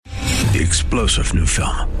The explosive new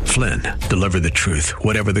film, Flynn, deliver the truth,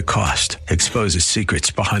 whatever the cost. Exposes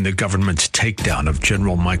secrets behind the government's takedown of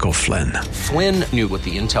General Michael Flynn. Flynn knew what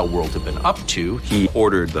the intel world had been up to. He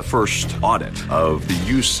ordered the first audit of the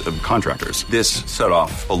use of contractors. This set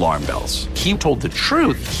off alarm bells. He told the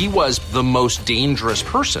truth. He was the most dangerous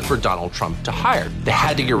person for Donald Trump to hire. They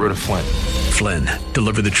had to get rid of Flynn. Flynn,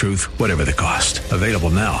 deliver the truth, whatever the cost. Available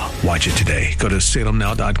now. Watch it today. Go to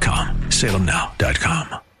salemnow.com.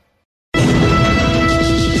 salemnow.com.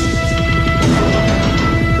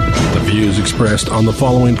 The views expressed on the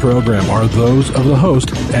following program are those of the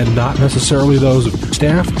host and not necessarily those of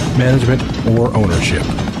staff, management, or ownership.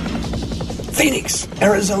 Phoenix,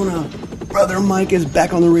 Arizona. Brother Mike is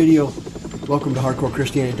back on the radio. Welcome to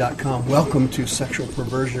HardcoreChristianity.com. Welcome to Sexual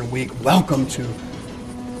Perversion Week. Welcome to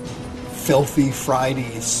Filthy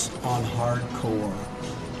Fridays on Hardcore.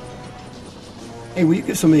 Hey, will you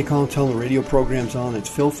give somebody a call and tell them the radio program's on? It's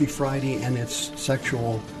Filthy Friday and it's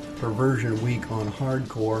Sexual Perversion Week on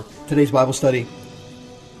Hardcore. Today's Bible study,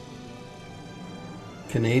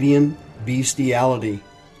 Canadian bestiality.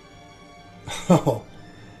 Oh,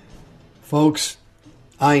 folks,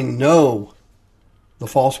 I know the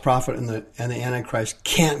false prophet and the Antichrist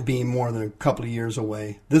can't be more than a couple of years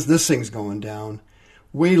away. This thing's going down.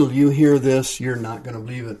 Wait till you hear this, you're not going to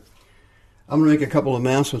believe it. I'm going to make a couple of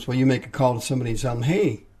announcements while you make a call to somebody and tell them,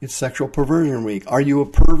 hey, it's Sexual Perversion Week. Are you a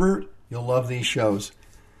pervert? You'll love these shows.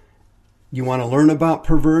 You want to learn about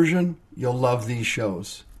perversion? You'll love these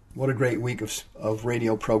shows. What a great week of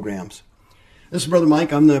radio programs. This is Brother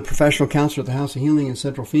Mike. I'm the professional counselor at the House of Healing in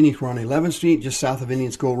Central Phoenix. We're on 11th Street, just south of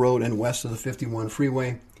Indian School Road and west of the 51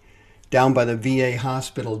 freeway, down by the VA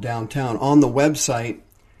hospital downtown. On the website,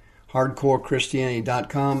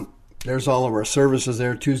 HardcoreChristianity.com. There's all of our services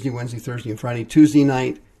there, Tuesday, Wednesday, Thursday, and Friday. Tuesday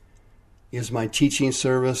night is my teaching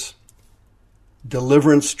service,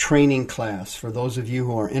 deliverance training class, for those of you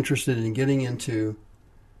who are interested in getting into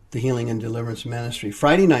the healing and deliverance ministry.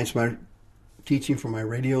 Friday night's my teaching for my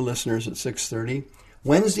radio listeners at 6:30.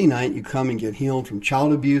 Wednesday night, you come and get healed from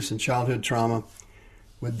child abuse and childhood trauma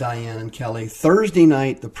with Diane and Kelly. Thursday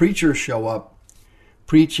night, the preachers show up,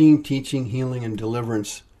 preaching, teaching, healing, and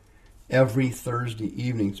deliverance every Thursday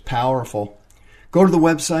evening. It's powerful. Go to the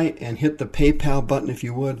website and hit the PayPal button if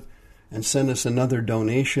you would, and send us another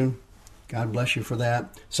donation. God bless you for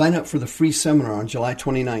that. Sign up for the free seminar on July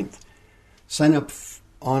 29th. Sign up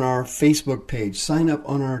on our Facebook page. Sign up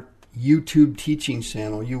on our YouTube teaching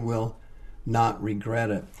channel. You will not regret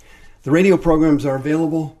it. The radio programs are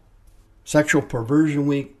available. Sexual Perversion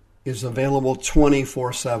Week is available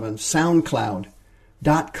 24/7.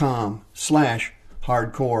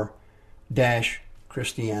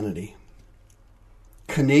 SoundCloud.com/hardcore-Christianity.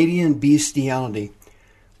 Canadian bestiality.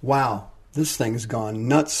 Wow, this thing's gone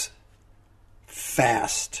nuts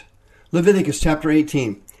fast. Leviticus chapter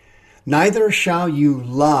 18. Neither shall you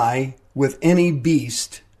lie with any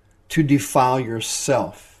beast to defile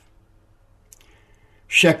yourself.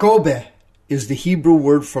 Shekobeh is the Hebrew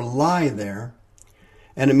word for lie there,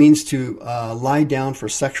 and it means to lie down for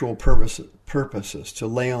sexual purposes, to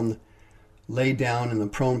lay down in the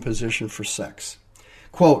prone position for sex.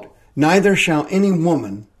 Quote, neither shall any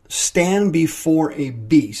woman stand before a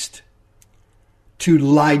beast to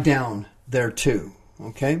lie down thereto.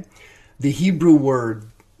 Okay? The Hebrew word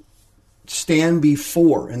stand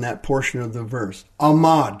before in that portion of the verse,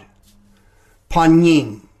 amad,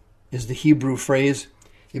 panim is the Hebrew phrase.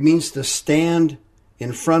 It means to stand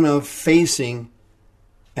in front of, facing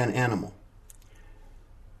an animal.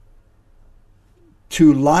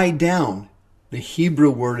 To lie down, the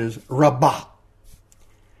Hebrew word is rabah.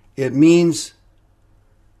 It means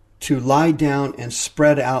to lie down and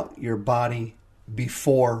spread out your body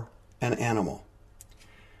before an animal.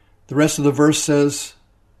 The rest of the verse says,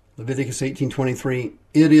 Leviticus 18:23,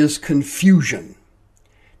 it is confusion.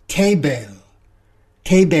 Tebel.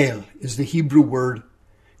 Tebel is the Hebrew word.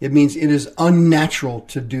 It means it is unnatural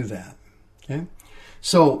to do that. Okay?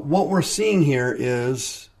 So what we're seeing here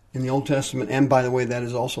is, in the Old Testament, and by the way, that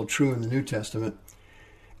is also true in the New Testament,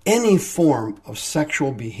 any form of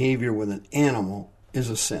sexual behavior with an animal is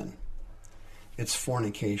a sin. It's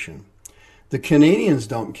fornication. The Canadians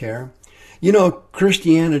don't care. You know,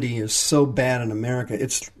 Christianity is so bad in America,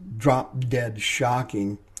 it's drop dead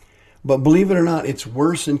shocking. But believe it or not, it's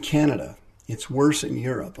worse in Canada. It's worse in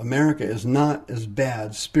Europe. America is not as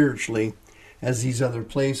bad spiritually as these other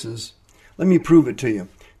places. Let me prove it to you.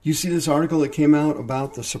 You see this article that came out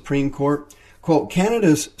about the Supreme Court? Quote,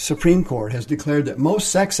 Canada's Supreme Court has declared that most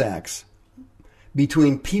sex acts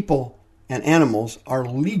between people and animals are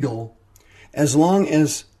legal as long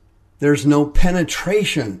as there's no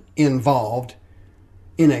penetration involved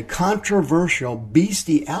in a controversial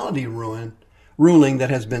bestiality ruling that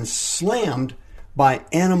has been slammed by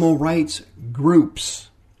animal rights groups.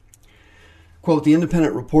 Quote, The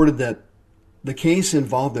Independent reported that the case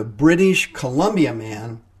involved a British Columbia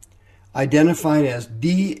man identified as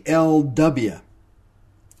DLW,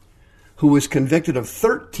 who was convicted of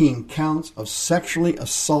 13 counts of sexually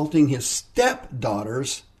assaulting his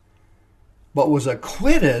stepdaughters, but was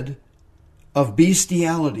acquitted of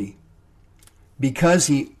bestiality because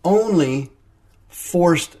he only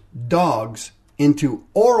forced dogs into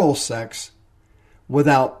oral sex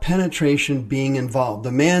without penetration being involved.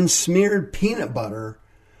 The man smeared peanut butter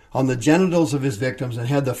on the genitals of his victims and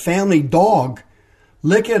had the family dog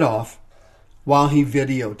lick it off while he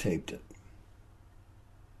videotaped it.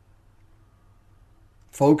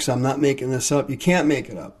 Folks, I'm not making this up. You can't make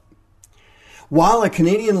it up. While a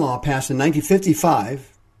Canadian law passed in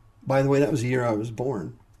 1955, by the way, that was the year I was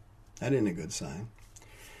born. That ain't a good sign.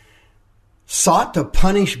 Sought to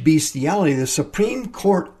punish bestiality, the Supreme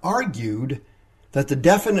Court argued that the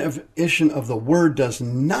definition of the word does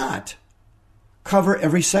not cover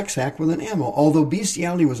every sex act with an animal. Although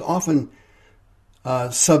bestiality was often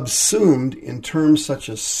subsumed in terms such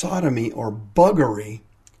as sodomy or buggery,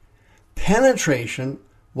 penetration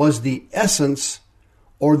was the essence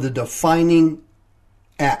or the defining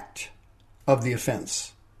act of the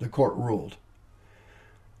offense, the court ruled.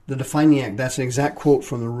 The defining act, that's an exact quote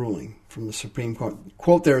from the ruling from the Supreme Court.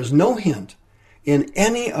 Quote, there is no hint in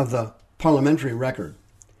any of the parliamentary record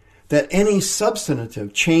that any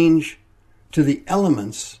substantive change to the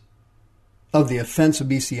elements of the offense of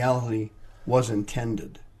bestiality was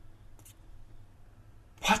intended.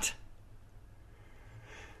 What?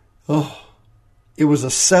 Oh, it was a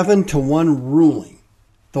 7-1 ruling.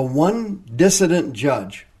 The one dissident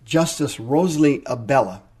judge, Justice Rosalie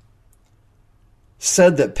Abella,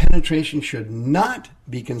 said that penetration should not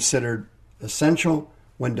be considered essential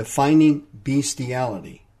when defining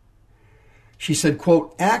bestiality. She said,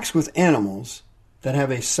 quote, acts with animals that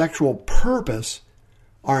have a sexual purpose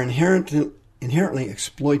are inherently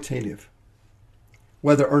exploitative,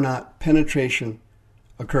 whether or not penetration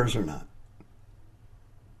occurs or not.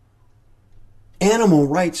 Animal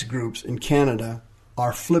rights groups in Canada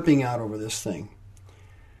are flipping out over this thing.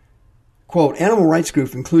 Quote, animal rights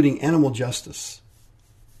groups, including Animal Justice,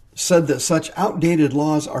 said that such outdated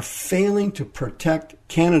laws are failing to protect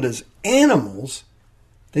Canada's animals.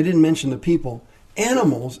 They didn't mention the people.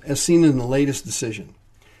 Animals, as seen in the latest decision.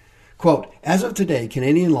 Quote, as of today,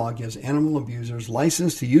 Canadian law gives animal abusers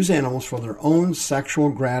license to use animals for their own sexual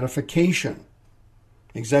gratification.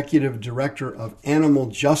 Executive Director of Animal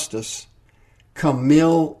Justice,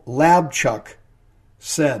 Camille Labchuk,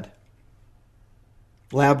 said.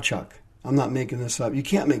 Labchuk, I'm not making this up. You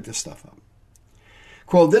can't make this stuff up.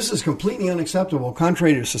 Quote, this is completely unacceptable,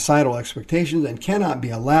 contrary to societal expectations, and cannot be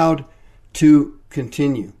allowed to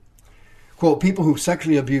continue. Quote, people who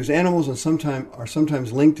sexually abuse animals and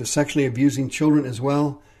sometimes linked to sexually abusing children as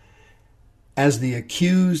well, as the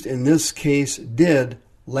accused in this case did,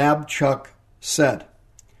 Labchuk said.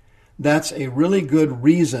 That's a really good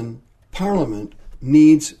reason Parliament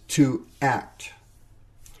needs to act.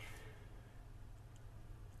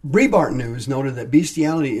 Breitbart News noted that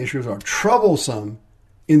bestiality issues are troublesome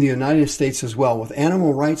in the United States as well, with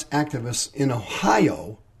animal rights activists in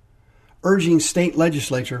Ohio urging state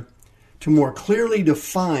legislature to more clearly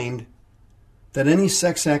define that any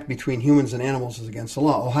sex act between humans and animals is against the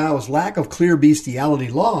law. Ohio's lack of clear bestiality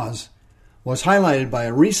laws was highlighted by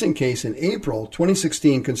a recent case in April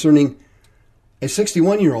 2016 concerning a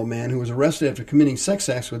 61-year-old man who was arrested after committing sex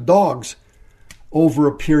acts with dogs over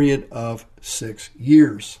a period of 6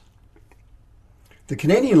 years. The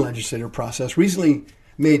Canadian legislative process recently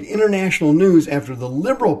made international news after the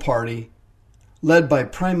Liberal Party, led by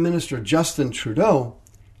Prime Minister Justin Trudeau,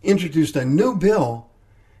 introduced a new bill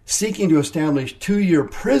seeking to establish 2-year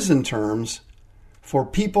prison terms for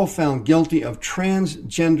people found guilty of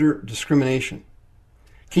transgender discrimination.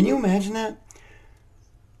 Can you imagine that?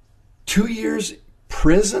 2 years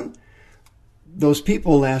prison? Those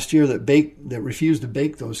people last year that refused to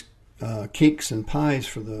bake those cakes and pies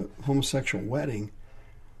for the homosexual wedding,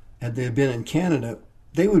 had they been in Canada,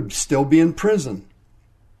 they would still be in prison.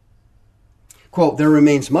 Quote, there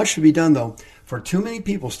remains much to be done, though, for too many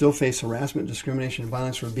people still face harassment, discrimination, and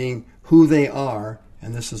violence for being who they are,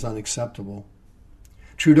 and this is unacceptable.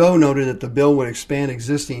 Trudeau noted that the bill would expand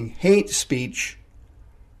existing hate speech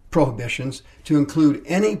prohibitions to include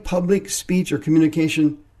any public speech or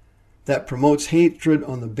communication that promotes hatred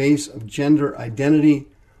on the base of gender identity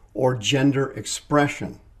or gender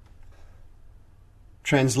expression.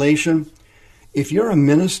 Translation, if you're a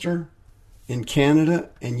minister in Canada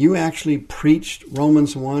and you actually preached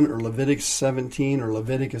Romans 1 or Leviticus 17 or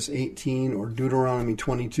Leviticus 18 or Deuteronomy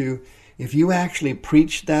 22, if you actually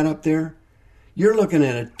preached that up there, you're looking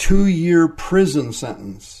at a 2-year prison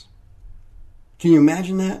sentence. Can you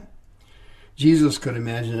imagine that? Jesus could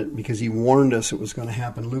imagine it because he warned us it was going to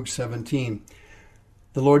happen. Luke 17.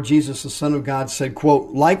 The Lord Jesus, the Son of God, said,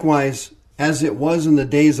 quote, "Likewise, as it was in the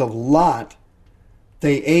days of Lot,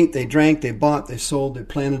 they ate, they drank, they bought, they sold, they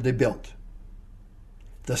planted, they built."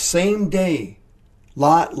 The same day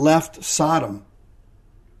Lot left Sodom,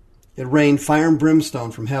 it rained fire and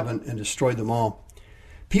brimstone from heaven and destroyed them all.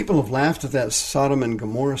 People have laughed at that Sodom and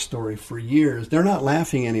Gomorrah story for years. They're not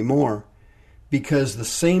laughing anymore because the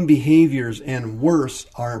same behaviors and worse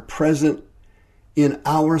are present in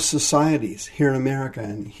our societies here in America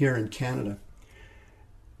and here in Canada.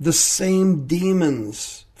 The same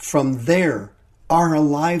demons from there are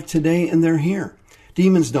alive today and they're here.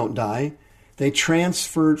 Demons don't die. They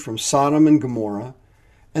transferred from Sodom and Gomorrah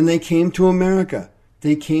and they came to America.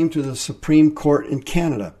 They came to the Supreme Court in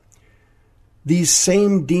Canada. These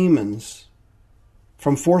same demons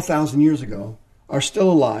from 4,000 years ago are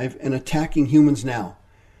still alive and attacking humans now.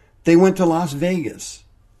 They went to Las Vegas.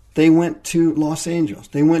 They went to Los Angeles.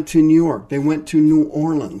 They went to New York. They went to New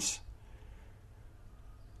Orleans.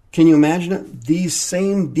 Can you imagine it? These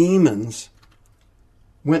same demons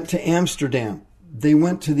went to Amsterdam. They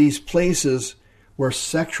went to these places where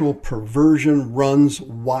sexual perversion runs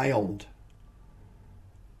wild.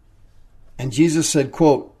 And Jesus said,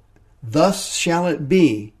 quote, "Thus shall it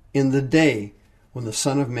be in the day when the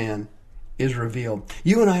Son of Man is revealed."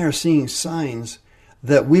 You and I are seeing signs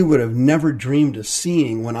that we would have never dreamed of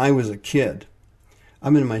seeing when I was a kid.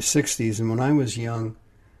 I'm in my 60s, and when I was young,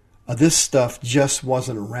 this stuff just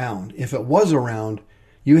wasn't around. If it was around,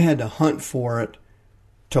 you had to hunt for it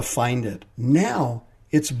to find it. Now,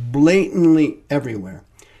 it's blatantly everywhere.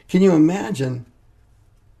 Can you imagine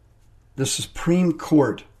the Supreme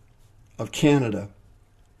Court of Canada?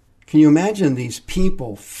 Can you imagine these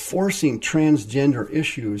people forcing transgender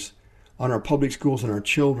issues on our public schools and our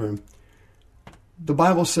children? The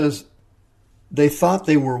Bible says they thought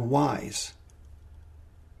they were wise,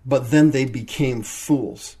 but then they became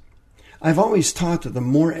fools. I've always taught that the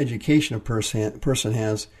more education a person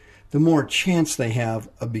has, the more chance they have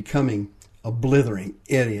of becoming a blithering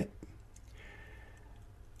idiot.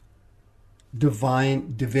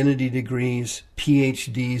 Divinity degrees,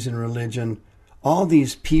 PhDs in religion, all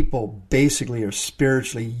these people basically are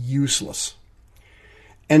spiritually useless.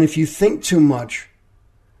 And if you think too much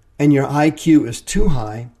and your IQ is too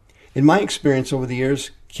high, in my experience over the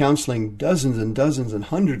years, counseling dozens and dozens and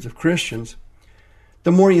hundreds of Christians,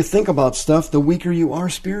 the more you think about stuff, the weaker you are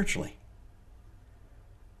spiritually.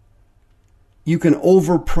 You can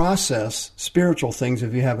over-process spiritual things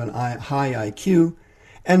if you have a high IQ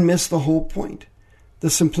and miss the whole point.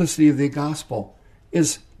 The simplicity of the gospel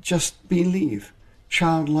is just believe,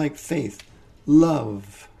 childlike faith,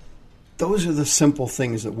 love. Those are the simple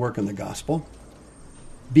things that work in the gospel.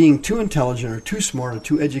 Being too intelligent or too smart or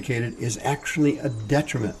too educated is actually a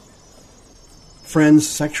detriment. Friends,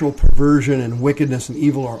 sexual perversion and wickedness and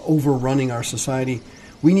evil are overrunning our society.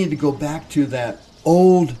 We need to go back to that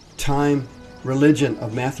old-time religion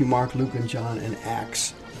of Matthew, Mark, Luke, and John, and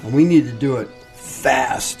Acts. And we need to do it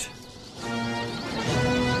fast.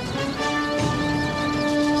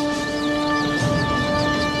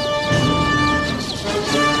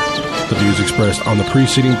 The views expressed on the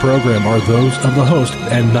preceding program are those of the host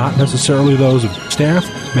and not necessarily those of staff,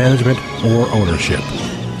 management, or ownership.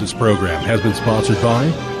 This program has been sponsored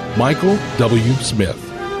by Michael W. Smith.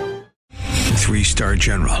 3-star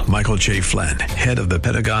General Michael J. Flynn, head of the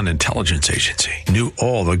Pentagon Intelligence Agency, knew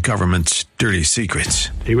all the government's dirty secrets.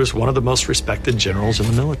 He was one of the most respected generals in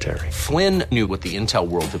the military. Flynn knew what the intel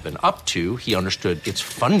world had been up to. He understood its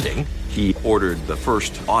funding. He ordered the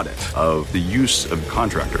first audit of the use of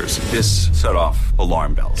contractors. This set off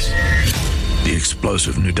alarm bells. The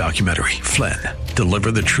explosive new documentary, Flynn,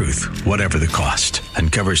 Deliver the Truth, Whatever the Cost,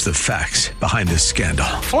 uncovers the facts behind this scandal.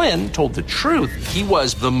 Flynn told the truth. He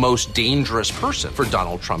was the most dangerous person for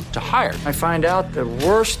Donald Trump to hire. I find out the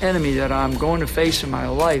worst enemy that I'm going to face in my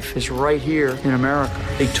life is right here in America.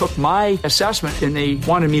 They took my assessment and they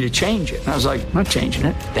wanted me to change it. And I was like, I'm not changing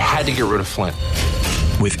it. They had to get rid of Flynn.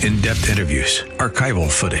 With in-depth interviews, archival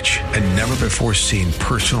footage, and never-before-seen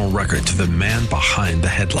personal records of the man behind the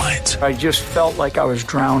headlines. I just felt like I was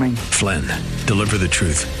drowning. Flynn, Deliver the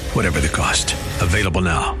Truth, Whatever the Cost. Available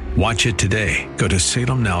now. Watch it today. Go to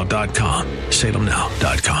salemnow.com.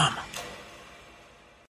 salemnow.com.